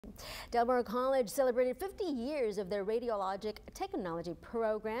Del Mar College celebrated 50 years of their Radiologic Technology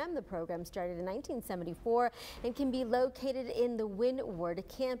Program. The program started in 1974 and can be located in the Windward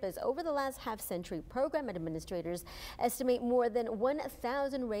campus. Over the last half-century, program administrators estimate more than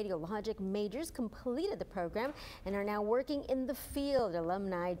 1,000 radiologic majors completed the program and are now working in the field.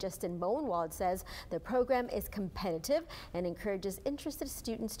 Alumni Justin Bowenwald says the program is competitive and encourages interested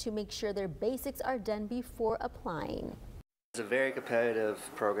students to make sure their basics are done before applying. It's a very competitive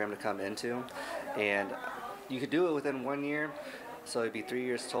program to come into, and you could do it within 1 year, so it'd be 3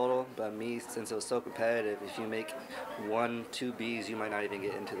 years total. But me, since it was so competitive, if you make 1, 2 Bs, you might not even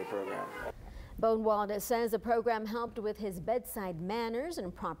get into the program. Bowenwald says the program helped with his bedside manners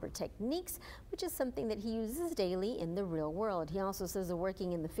and proper techniques, which is something that he uses daily in the real world. He also says that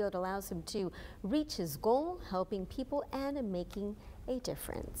working in the field allows him to reach his goal, helping people and making a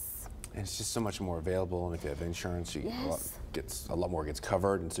difference. And it's just so much more available, and if you have insurance, Yes. a lot more gets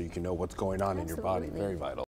covered, and so you can know what's going on in your body. Very vital.